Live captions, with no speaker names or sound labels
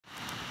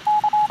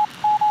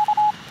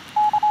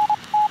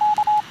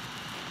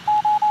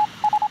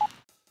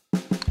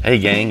Hey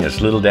gang,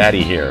 it's Lil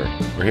Daddy here.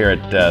 We're here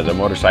at the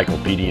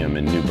Motorcyclepedia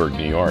in Newburgh,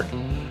 New York.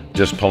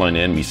 Just pulling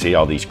in, we see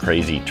all these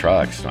crazy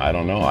trucks. I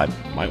don't know, I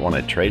might want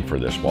to trade for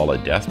this Wall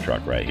of Death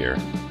truck right here.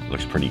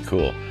 Looks pretty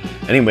cool.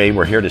 Anyway,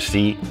 we're here to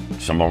see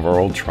some of our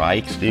old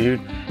Trikes,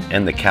 dude.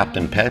 And the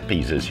Captain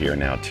Pepi's is here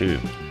now too,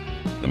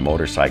 the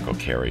motorcycle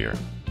carrier.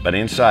 But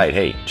inside,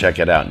 hey, check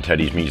it out in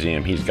Teddy's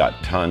museum. He's got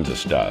tons of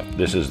stuff.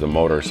 This is the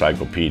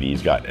Motorcyclepedia.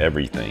 He's got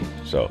everything.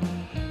 So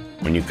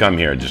when you come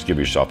here, just give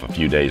yourself a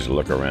few days to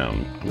look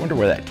around. I wonder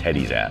where that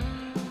Teddy's at.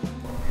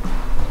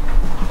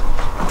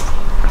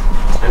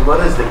 And what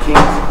does the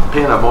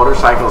kingpin of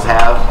motorcycles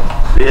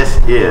have? This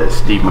is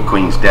Steve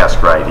McQueen's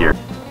desk right here.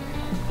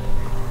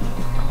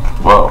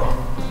 Whoa.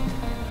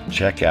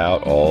 Check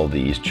out all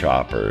these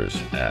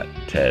choppers at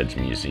Ted's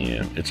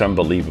museum. It's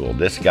unbelievable.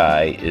 This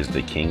guy is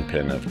the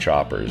kingpin of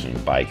choppers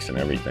and bikes and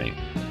everything.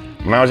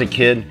 When I was a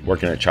kid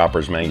working at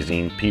Choppers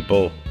magazine,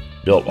 people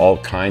built all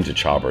kinds of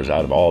choppers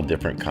out of all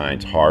different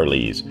kinds.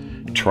 Harleys,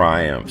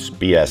 Triumphs,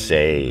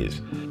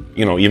 BSAs,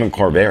 you know, even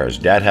Corvairs.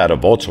 Dad had a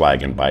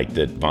Volkswagen bike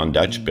that Von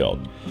Dutch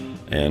built.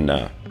 And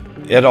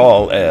it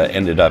all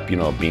ended up, you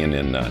know, being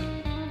in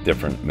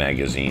different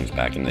magazines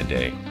back in the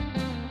day.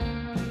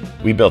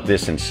 We built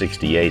this in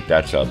 '68.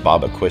 That's a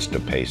Baba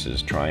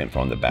Pace's Triumph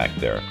on the back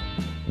there.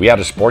 We had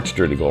a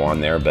Sportster to go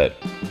on there, but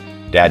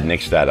Dad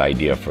nixed that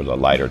idea for the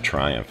lighter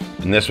Triumph.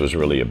 And this was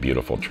really a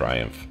beautiful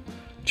Triumph.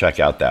 Check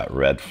out that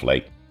red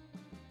flake.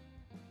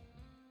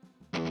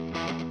 A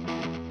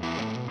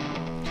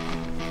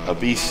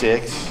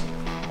V6,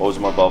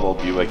 Osmo Bubble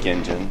Buick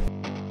engine.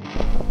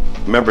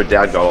 Remember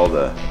Dad got all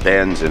the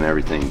bends and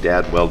everything.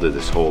 Dad welded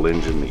this whole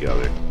engine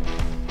together.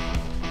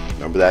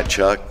 Remember that,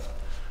 Chuck?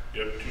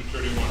 Yep,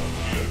 231.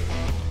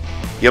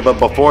 Yeah, but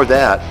before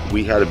that,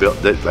 we had to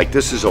build, like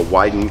this is a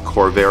widened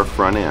Corvair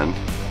front end,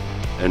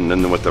 and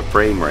then with the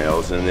frame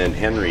rails, and then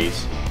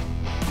Henry's,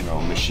 you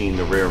know, machined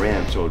the rear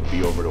end so it'd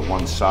be over to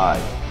one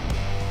side.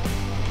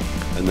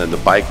 And then the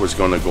bike was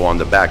going to go on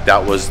the back.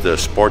 That was the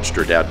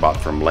Sportster Dad bought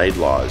from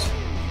Laidlaw's,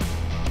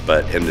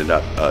 but ended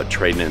up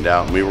trading it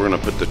out. And we were going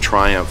to put the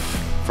Triumph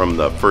from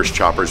the first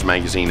Choppers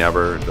magazine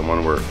ever, the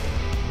one where,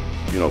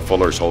 you know,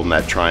 Fuller's holding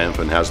that Triumph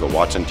and has the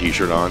Watson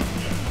t-shirt on.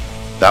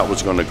 That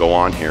was going to go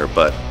on here,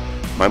 but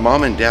my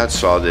mom and Dad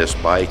saw this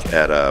bike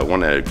at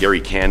one of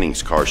Gary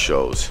Canning's car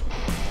shows,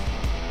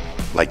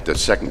 like the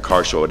second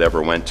car show it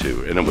ever went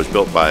to, and it was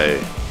built by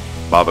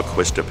Baba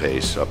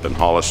Pace up in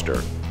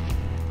Hollister.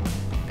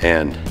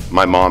 And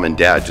my mom and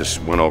Dad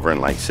just went over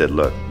and like said,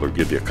 look, we'll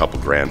give you a couple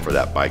grand for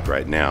that bike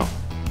right now.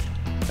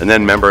 And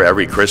then remember,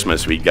 every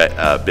Christmas we'd get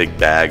a big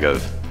bag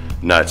of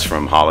nuts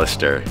from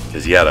Hollister,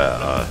 because he had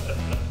a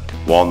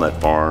walnut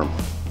farm,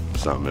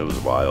 something, it was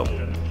wild.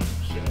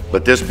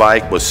 But this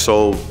bike was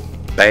so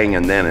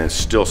banging then, and it's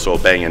still so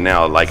banging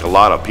now. Like a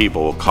lot of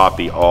people will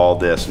copy all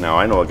this. Now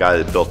I know a guy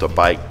that built a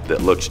bike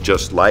that looks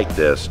just like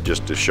this,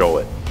 just to show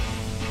it.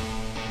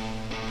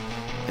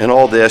 And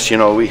all this, you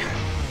know, we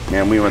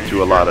went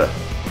through a lot of,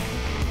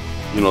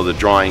 you know, the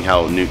drawing,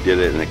 how Newt did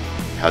it, and it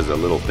has a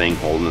little thing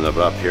holding it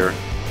up here.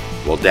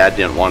 Well, Dad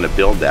didn't want to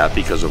build that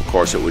because of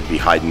course it would be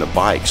hiding the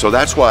bike. So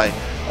that's why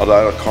a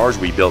lot of cars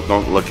we built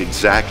don't look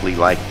exactly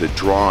like the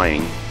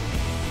drawing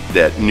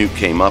that Newt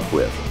came up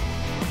with.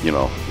 You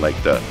know, like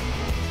the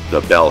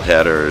bell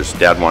headers.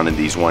 Dad wanted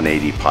these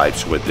 180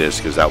 pipes with this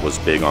because that was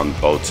big on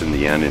boats in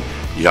the end, and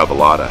you have a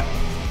lot of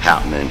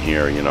happening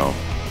here, you know.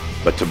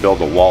 But to build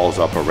the walls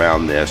up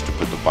around this to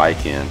put the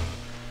bike in,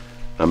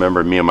 I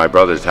remember me and my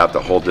brothers have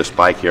to hold this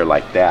bike here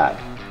like that.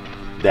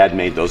 Dad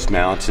made those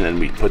mounts, and then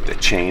we put the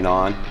chain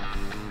on.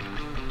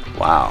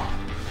 Wow,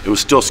 it was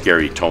still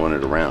scary towing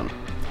it around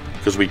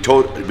because we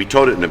towed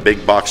it in a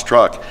big box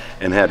truck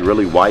and had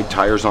really wide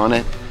tires on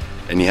it.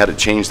 And you had to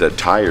change the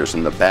tires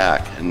in the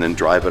back and then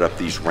drive it up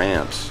these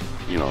ramps,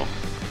 you know.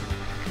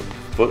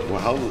 But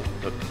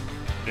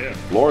the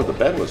floor of the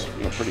bed was,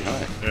 you know, pretty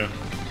high. Yeah.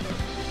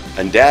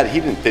 And Dad, he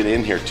didn't fit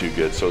in here too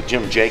good, so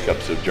Jim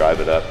Jacobs would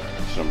drive it up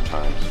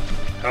sometimes.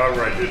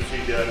 However, I did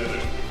see Dad in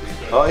it.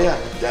 Oh yeah,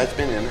 Dad's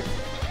been in it.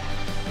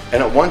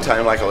 And at one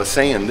time, like I was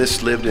saying,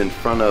 this lived in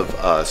front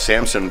of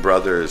Sampson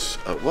Brothers,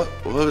 what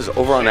was it,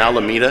 over on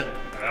Alameda?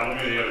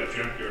 Alameda, you had a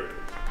junkyard.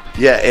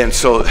 Yeah, and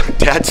so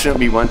Dad sent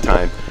me one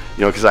time,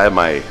 you know, because I have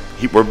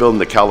we're building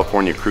the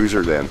California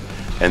Cruiser then,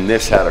 and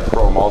this had a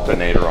chrome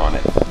alternator on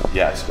it.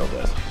 Yeah, it still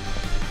does.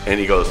 And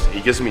he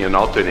gives me an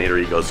alternator.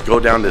 He goes, go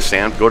down to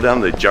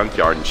the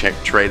junkyard and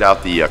trade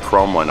out the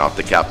chrome one off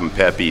the Captain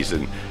Pepi's,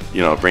 and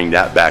you know, bring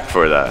that back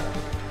for the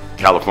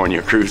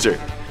California Cruiser.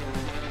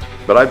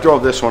 But I've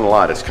drove this one a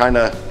lot. It's kind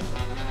of,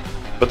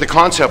 but the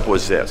concept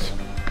was this,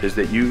 is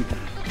that you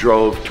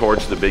drove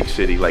towards the big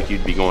city like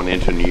you'd be going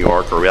into New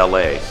York or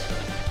LA.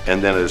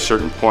 And then at a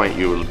certain point,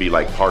 you would be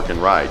like park and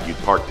ride. You'd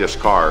park this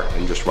car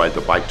and just ride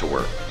the bike to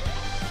work.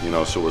 You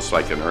know, so it was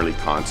like an early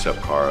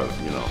concept car of,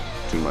 you know,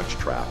 too much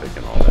traffic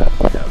and all that.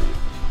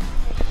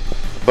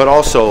 But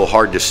also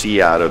hard to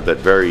see out of, but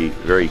very,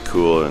 very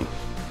cool. And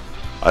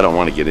I don't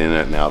want to get in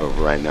it and out of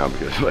right now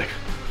because like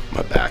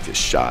my back is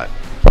shot.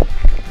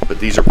 But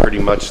these are pretty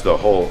much the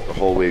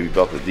whole way we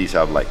built it. These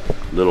have like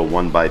little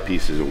 1x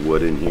pieces of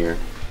wood in here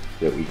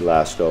that we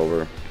glassed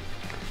over.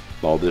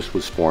 All this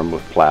was formed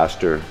with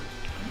plaster.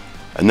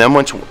 And then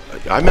once,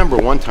 I remember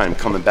one time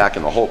coming back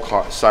and the whole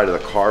side of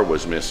the car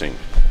was missing.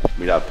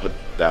 We'd have to put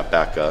that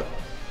back up.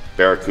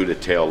 Barracuda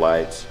tail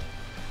lights.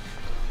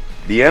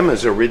 The M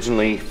is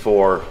originally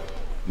for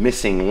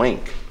missing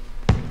link.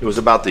 It was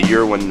about the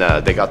year when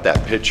they got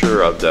that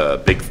picture of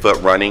the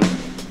Bigfoot running,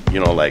 you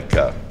know, like,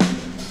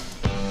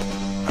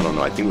 I don't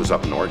know, I think it was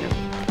up in Oregon.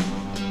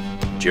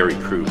 Jerry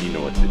Crew, you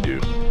know what to do.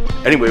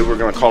 Anyway, we're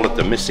gonna call it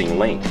the missing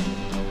link.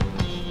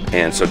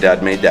 And so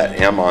Dad made that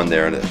M on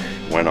there and it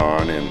went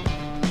on. And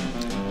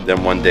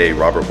then one day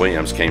Robert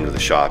Williams came to the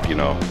shop, you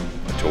know,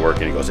 to work,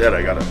 and he goes, Ed,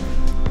 I got a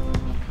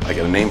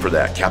name for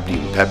that, Captain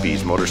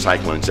Pepi's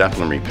Motorcycle and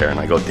Zeppelin Repair. And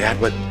I go, Dad,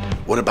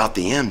 what about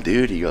the M,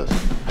 dude? He goes,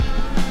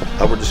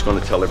 oh, we're just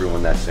gonna tell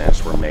everyone that stands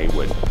for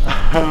Maywood.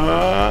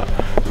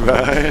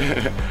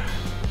 Right.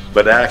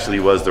 But it actually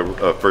was the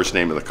first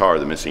name of the car,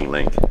 the missing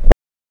link.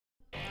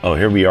 Oh,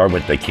 here we are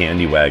with the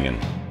Candy Wagon.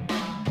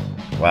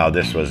 Wow,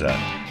 this was a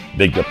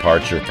big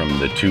departure from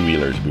the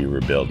two-wheelers we were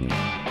building.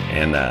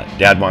 And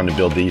Dad wanted to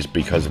build these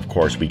because, of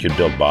course, we could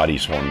build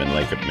bodies for them and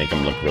make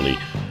them look really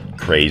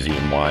crazy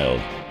and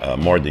wild,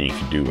 more than you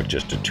could do with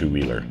just a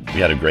two-wheeler. We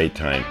had a great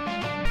time.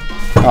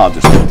 I'll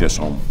just take this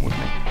home with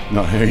me.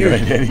 No, here you go,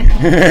 Daddy.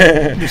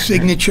 The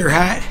signature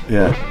hat.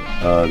 Yeah,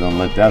 don't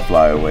let that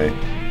fly away.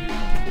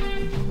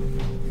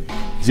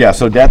 Yeah,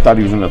 so Dad thought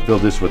he was gonna fill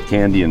this with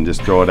candy and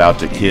just throw it out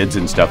to kids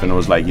and stuff, and it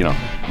was like, you know,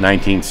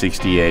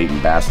 1968 and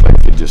Bass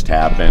Lake had just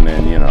happened,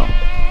 and you know,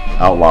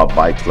 outlaw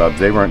bike clubs,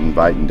 they weren't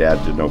inviting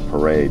Dad to no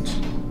parades.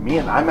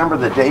 I remember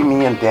the day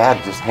me and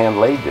Dad just hand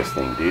laid this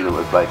thing, dude. It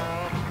was like,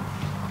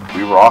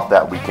 we were off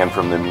that weekend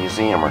from the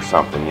museum or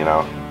something, you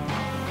know,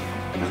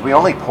 because we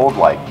only pulled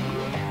like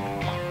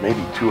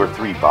maybe 2 or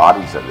 3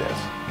 bodies of this.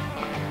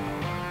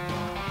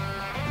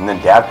 And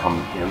then Dad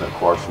come in, of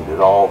course, and did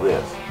all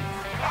this.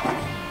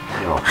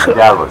 You know, So,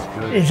 Dad was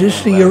good. Is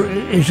this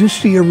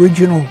the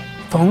original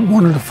phone?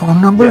 One of the phone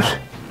numbers? Yeah.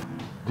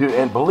 Dude,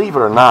 and believe it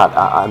or not,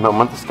 I know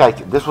when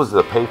this was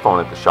the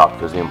payphone at the shop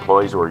because the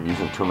employees were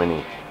using too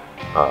many,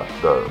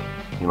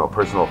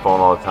 personal phone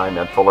all the time.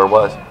 Ed Fuller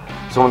was.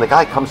 So when the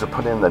guy comes to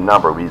put in the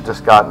number, we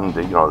just gotten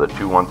the, the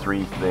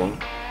 213 thing,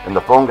 and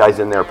the phone guy's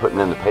in there putting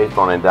in the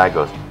payphone, and Dad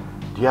goes,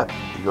 he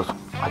goes,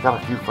 I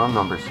got a few phone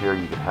numbers here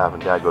you could have,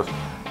 and Dad goes,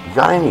 you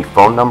got any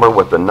phone number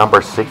with the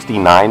number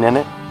 69 in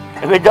it?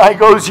 And the guy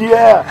goes,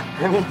 yeah,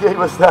 and he gave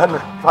us that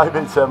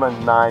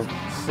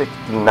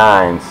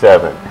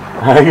 5879697.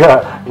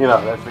 Yeah,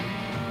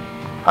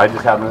 I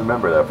just happen to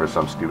remember that for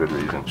some stupid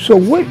reason. So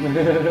what?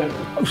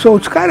 So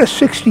it's got a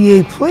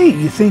 68 plate.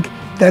 You think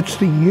that's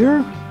the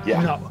year?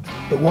 Yeah. No,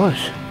 it was.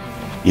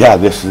 Yeah,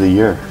 this is the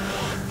year.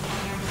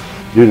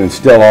 Dude, and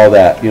still all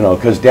that,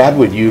 because Dad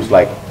would use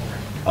like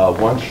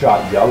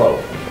one-shot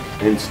yellow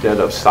instead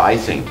of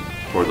sizing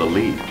for the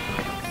lead.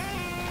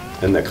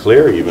 And the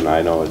clear even,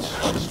 I know it's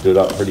stood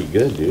up pretty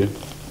good, dude.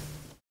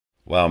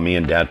 Well, me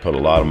and Dad put a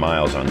lot of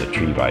miles on the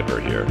Tree Viper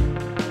here.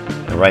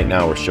 And right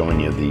now we're showing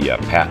you the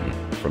patent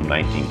from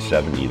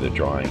 1970, the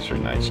drawings for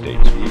the United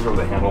States. These are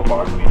the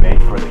handlebars we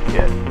made for the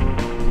kit.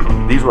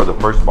 These were the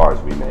first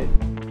bars we made.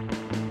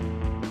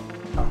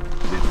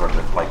 These were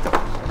the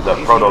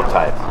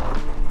prototype.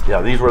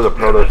 Yeah, these were the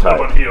prototype.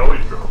 This is the one he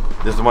always drove.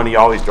 This is the one he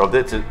always drove.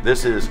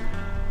 This is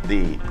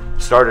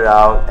started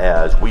out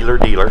as Wheeler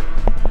Dealer,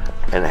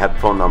 and it had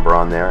phone number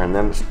on there, and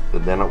then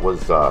it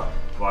was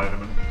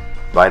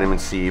vitamin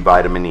C,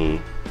 vitamin E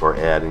for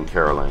Ed and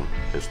Carolyn,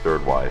 his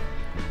third wife.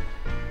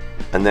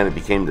 And then it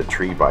became the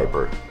Tree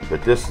Viper.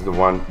 But this is the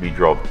one we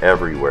drove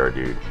everywhere,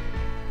 dude.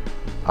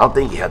 I don't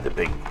think he had the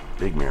big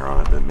mirror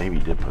on it, but maybe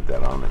he did put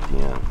that on at the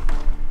end.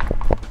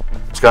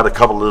 It's got a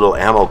couple little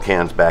ammo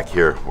cans back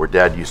here where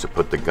Dad used to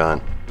put the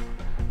gun.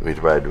 We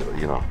tried to,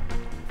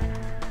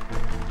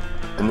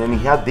 And then he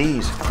had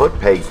these foot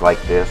pegs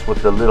like this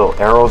with the little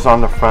arrows on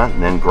the front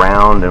and then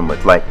ground and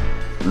with like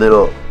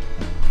little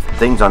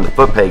things on the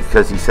foot pegs,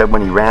 because he said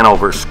when he ran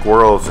over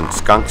squirrels and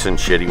skunks and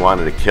shit, he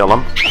wanted to kill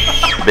them.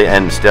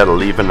 And instead of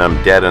leaving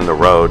them dead in the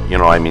road,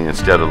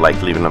 instead of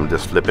like leaving them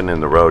just flipping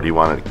in the road, he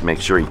wanted to make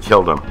sure he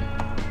killed them.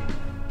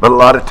 But a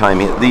lot of time,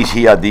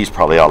 he had these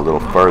probably out a little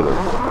further.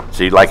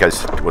 See, like I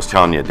was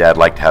telling you, Dad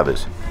liked to have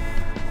his,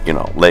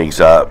 legs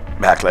up,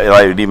 back.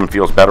 It even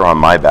feels better on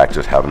my back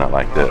just having it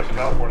like this.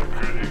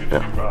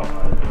 Yeah.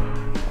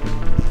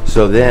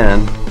 So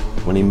then,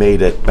 when he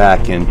made it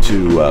back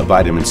into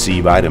vitamin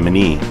C, vitamin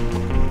E,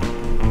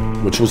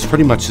 which was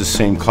pretty much the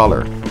same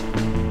color.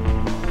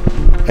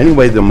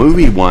 Anyway, the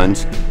movie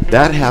ones,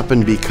 that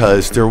happened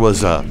because there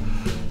was a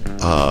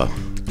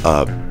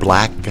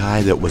black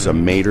guy that was a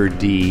maitre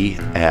d'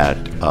 at,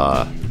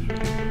 I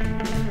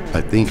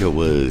think he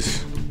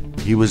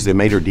was the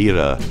maitre d'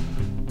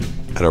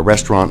 at a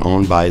restaurant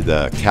owned by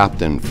the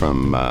captain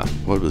from,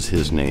 what was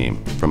his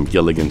name? From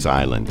Gilligan's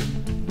Island.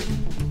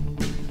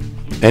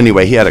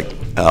 Anyway, he had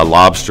a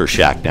lobster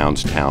shack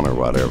downtown or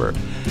whatever.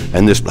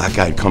 And this black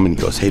guy would come and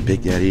he goes, hey,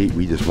 Big Daddy,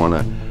 we just want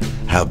to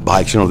have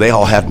bikes. You know, they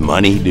all had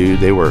money, dude.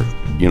 They were,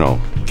 you know,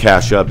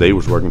 cash up. They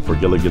was working for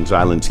Gilligan's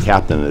Island's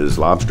captain at his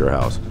lobster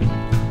house.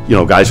 You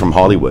know, guys from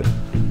Hollywood.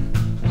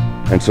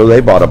 And so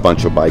they bought a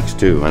bunch of bikes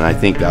too. And I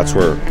think that's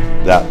where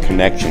that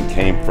connection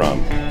came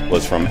from.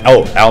 Was from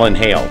Alan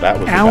Hale. That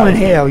was Alan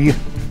Hale.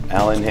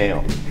 Alan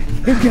Hale.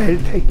 You gotta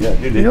take, Yeah,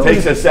 dude, you know, it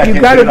takes a second.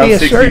 You gotta to be a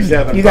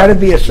certain. You gotta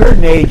be a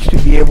certain age to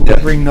be able to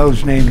bring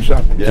those names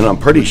up. And I'm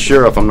pretty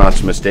sure, if I'm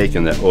not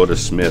mistaken, that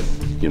Otis Smith,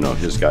 you know,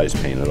 his guys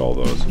painted all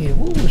those. Yeah,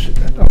 what was it?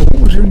 Oh, what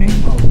was her name?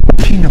 Oh,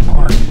 Trina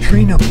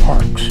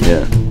Parks.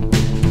 Yeah.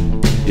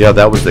 Yeah,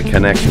 that was the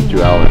connection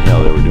to Alan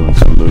Hale. They were doing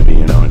some movie,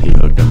 you know, and he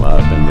hooked them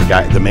up. And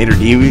the Mater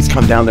D's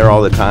come down there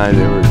all the time.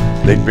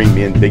 They'd bring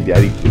me in Big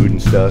Daddy food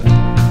and stuff,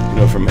 you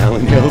know, from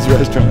Alan Hale's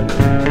restaurant. Big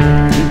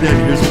Daddy,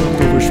 here's some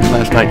leftovers from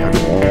last night. I go,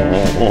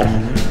 oh.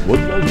 What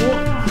do you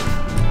want?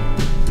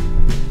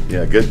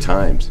 Yeah, good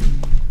times.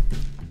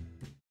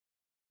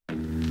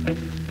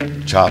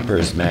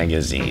 Chopper's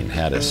magazine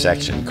had a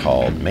section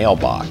called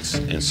Mailbox,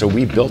 and so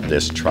we built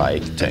this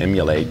trike to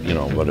emulate, you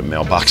know, what a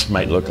mailbox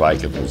might look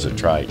like if it was a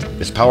trike.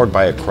 It's powered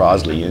by a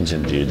Crosley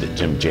engine, dude, that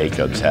Jim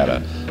Jacobs had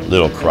a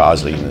little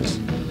Crosley in his,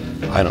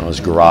 I don't know,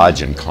 his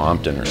garage in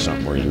Compton or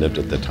something where he lived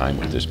at the time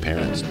with his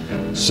parents.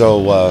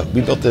 So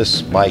we built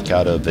this bike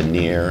out of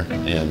veneer,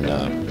 and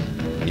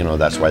you know,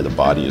 that's why the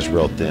body is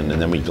real thin, and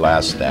then we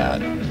glassed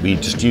that. We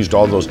just used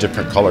all those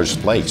different colors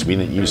flakes. We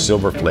didn't use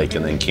silver flake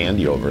and then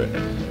candy over it.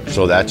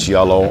 So that's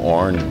yellow,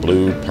 orange,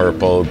 blue,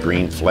 purple,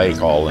 green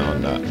flake all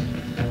on,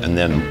 and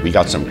then we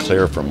got some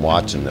clear from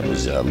Watson that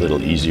was a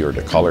little easier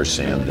to color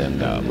sand than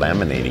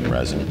laminating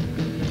resin.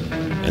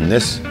 And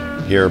this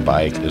here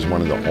bike is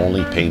one of the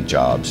only paint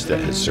jobs that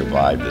has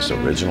survived this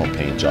original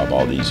paint job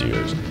all these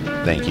years.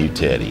 Thank you,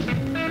 Teddy.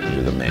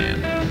 You're the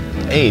man.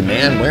 Hey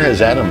man, where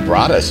has Adam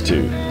brought us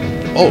to?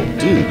 Oh,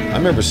 dude, I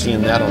remember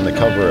seeing that on the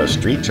cover of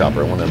Street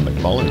Chopper, one of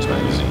McMullen's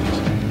magazines.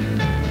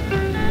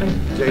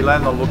 Jay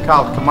Leno, look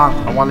out, come on.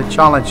 I want to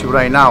challenge you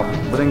right now.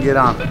 Bring it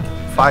on.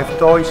 5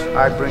 toys,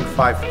 I bring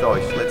 5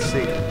 toys. Let's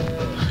see.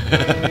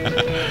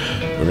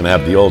 We're going to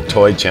have the old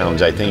toy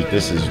challenge. I think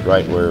this is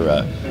right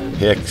where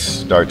Hicks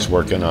starts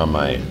working on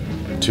my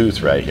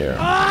tooth right here.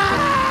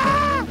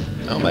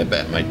 Oh,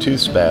 my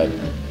tooth's bad.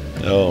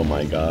 Oh,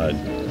 my God.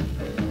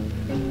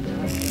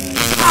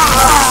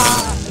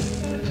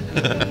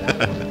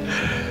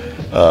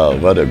 Oh,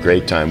 what a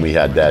great time we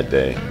had that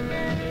day.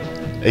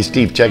 Hey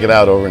Steve, check it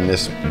out over in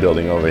this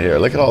building over here.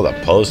 Look at all the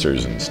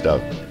posters and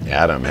stuff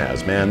Adam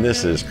has. Man,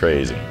 this is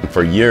crazy.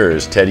 For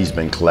years, Teddy's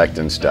been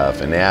collecting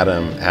stuff, and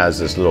Adam has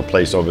this little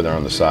place over there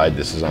on the side.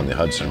 This is on the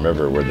Hudson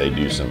River where they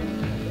do some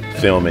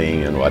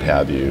filming and what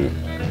have you.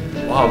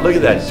 Wow, look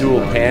at that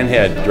dual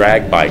panhead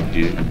drag bike,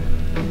 dude.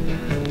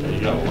 There you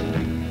go.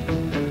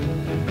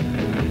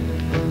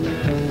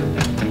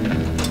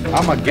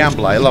 I'm a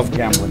gambler. I love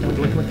gambling.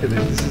 Look at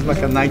this. This is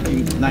like a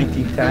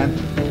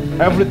 1910.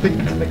 Everything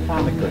is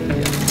mechanical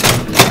here.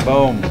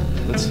 Boom.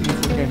 Let's see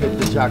if we can hit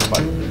the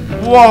jackpot.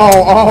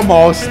 Whoa,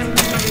 almost.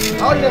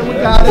 Oh yeah, we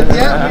got it.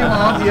 Yeah, we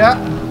won. Yeah.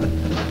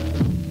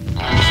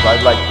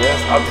 Slide like this.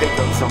 I'll take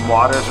some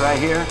waters right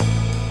here.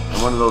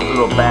 And one of those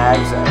little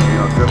bags that, you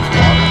know, drips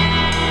water.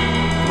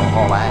 Don't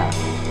haul ass.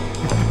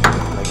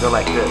 Like, go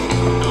like this.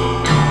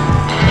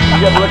 You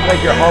gotta look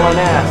like you're hauling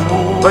ass.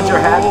 Put your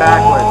hat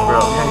backwards, bro.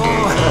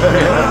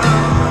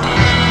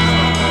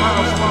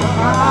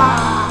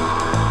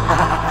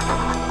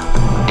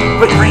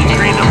 Put green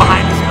screen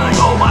behind us. You're like,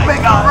 oh my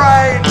God.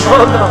 Right.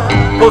 Oh no.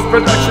 Post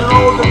production.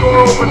 Oh, the door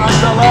open. I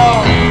fell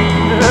out.